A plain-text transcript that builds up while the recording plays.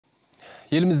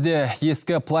Елімізде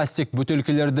ескі пластик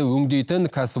бөтелкелерді өндейтін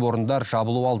кәсіпорындар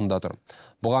жабылу алдында тұр.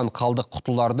 Бұған қалдық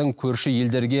құтылардың көрші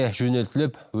елдерге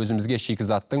жөнелтіліп, өзімізге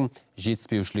шикізаттың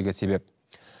жетіспеушілігі себеп.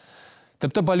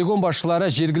 Тіпті полигон басшылары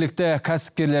жергілікті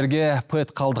кәсіпкерлерге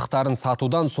ПЭТ қалдықтарын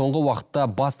сатудан соңғы уақытта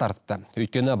бас тартыпты.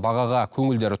 Өйткені бағаға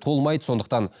көңілдері толмайды,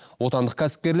 сондықтан отандық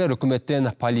кәсіпкерлер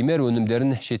үкіметтен полимер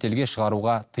өнімдерін шетелге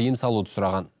шығаруға тыйым салуды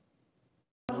сұраған.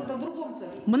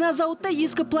 Мына зауытта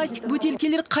ескі пластик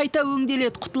бөтелкелер қайта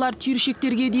өңделеді. Құтылар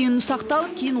түйіршектерге дейін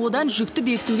ұсақталып, кейін одан жүкті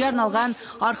бекітуге арналған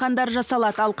арқандар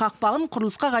жасалады. Ал қақпағын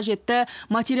құрылысқа қажетті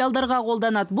материалдарға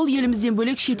қолданады. Бұл елімізден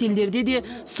бөлек шетелдерде де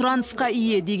сұранысқа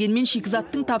ие. Дегенмен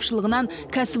шикізаттың тапшылығынан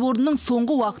кәсіпорынның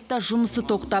соңғы уақытта жұмысы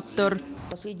тоқтап тұр.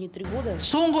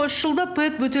 Соңғы 3 жылда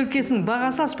ПЭТ бөтелкесінің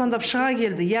бағасы аспандап шыға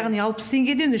келді. Яғни 60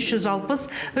 теңгеден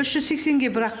 360-380-ге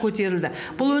бірақ көтерілді.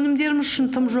 Бұл өнімдеріміз үшін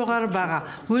тым жоғары баға.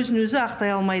 Өзін-өзі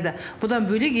ақтай алмайды. Бұдан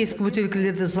бөлек ескі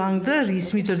бөтелкелерді заңды,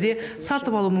 ресми түрде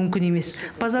сатып алу мүмкін емес.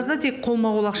 Базарда тек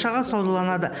қолма-қол ақшаға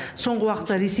саудаланады. Соңғы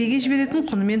уақытта Ресейге жіберетін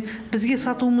құнымен бізге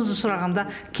сатуымызды сұрағанда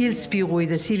келіспей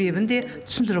қойды. Себебін де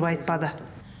түсіндіріп айтпады.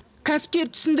 Кәсіпкер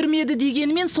түсіндірмеді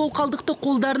дегенімен сол қалдықты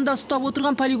қолдарында ұстап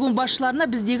отырған полигон басшыларына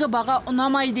біздегі баға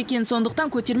ұнамайды екен. Сондықтан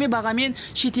көтерме бағамен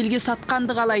шетелге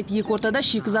сатқанды қалайды. Екі ортада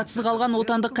шикізатсыз қалған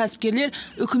отандық кәсіпкерлер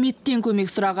үкіметтен көмек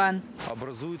сұраған.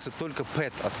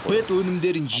 ПЭТ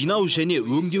өнімдерін жинау және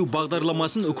өңдеу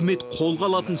бағдарламасын үкімет қолға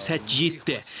алатын сәт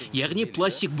жетті. Яғни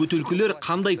пластик бөтелкелер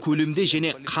қандай көлемде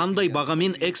және қандай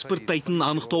бағамен экспорттайтынын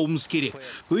анықтауымыз керек.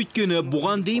 Өйткені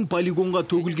бұған дейін полигонға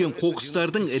төгілген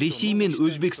қоқыстардың Ресей мен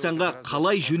Өзбекстанға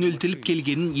қалай жөнелтіліп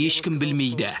келгенін ешкім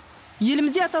білмейді.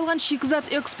 Елімізде аталған шикізат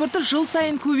экспорты жыл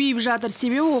сайын көбейіп жатыр.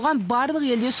 Себебі оған барлық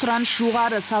елде сұраныс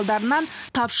жоғары. Салдарынан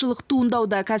тапшылық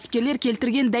туындауда. Кәсіпкерлер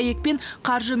келтірген дәйекпен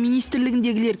қаржы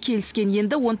министрлігіндегілер келіскен.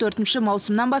 Енді 14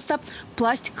 маусымнан бастап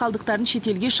пластик қалдықтарын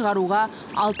шетелге шығаруға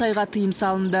 6 айға тыйым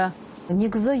салынды.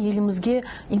 Негізі елімізге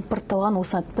импортталған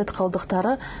осы ПЭТ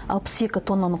қалдықтары 62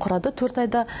 тоннаны құрады 4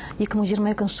 айда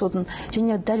 2022 жылдың.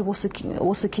 Және дәл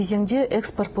осы кезеңде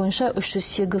экспорт бойынша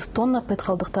 308 тонна ПЭТ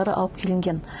қалдықтары алып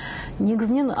келінген.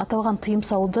 Негізінен аталған тыйым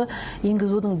салуды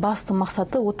енгізудің басты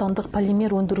мақсаты отандық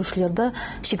полимер өндірушілерді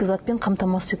шикізатпен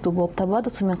қамтамасыз ету болып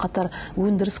табылады. Сонымен қатар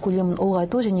өндіріс көлемін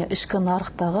ұлғайту және ішкі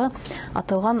нарықтағы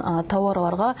аталған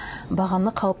тауарларға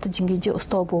бағаны қалыпты деңгейде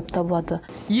ұстау болып табылады.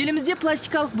 Елімізде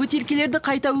пластикалық бөтелкелерді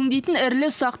қайта өңдейтін ірілі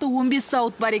ұсақты 15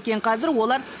 зауыт бар екен. Қазір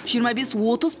олар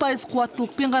 25-30%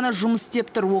 қуаттылықпен ғана жұмыс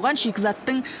істеп тұр. Оған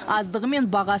шикізаттың аздығы мен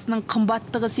бағасының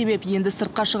қымбаттығы себеп. Енді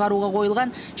сыртқа шығаруға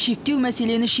қойылған шектеу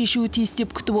мәселені шешуі тиіс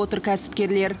деп күтіп отыр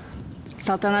кәсіпкерлер.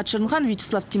 Салтанат Шырынхан,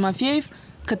 Вячеслав Тимофеев,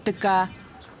 КТК.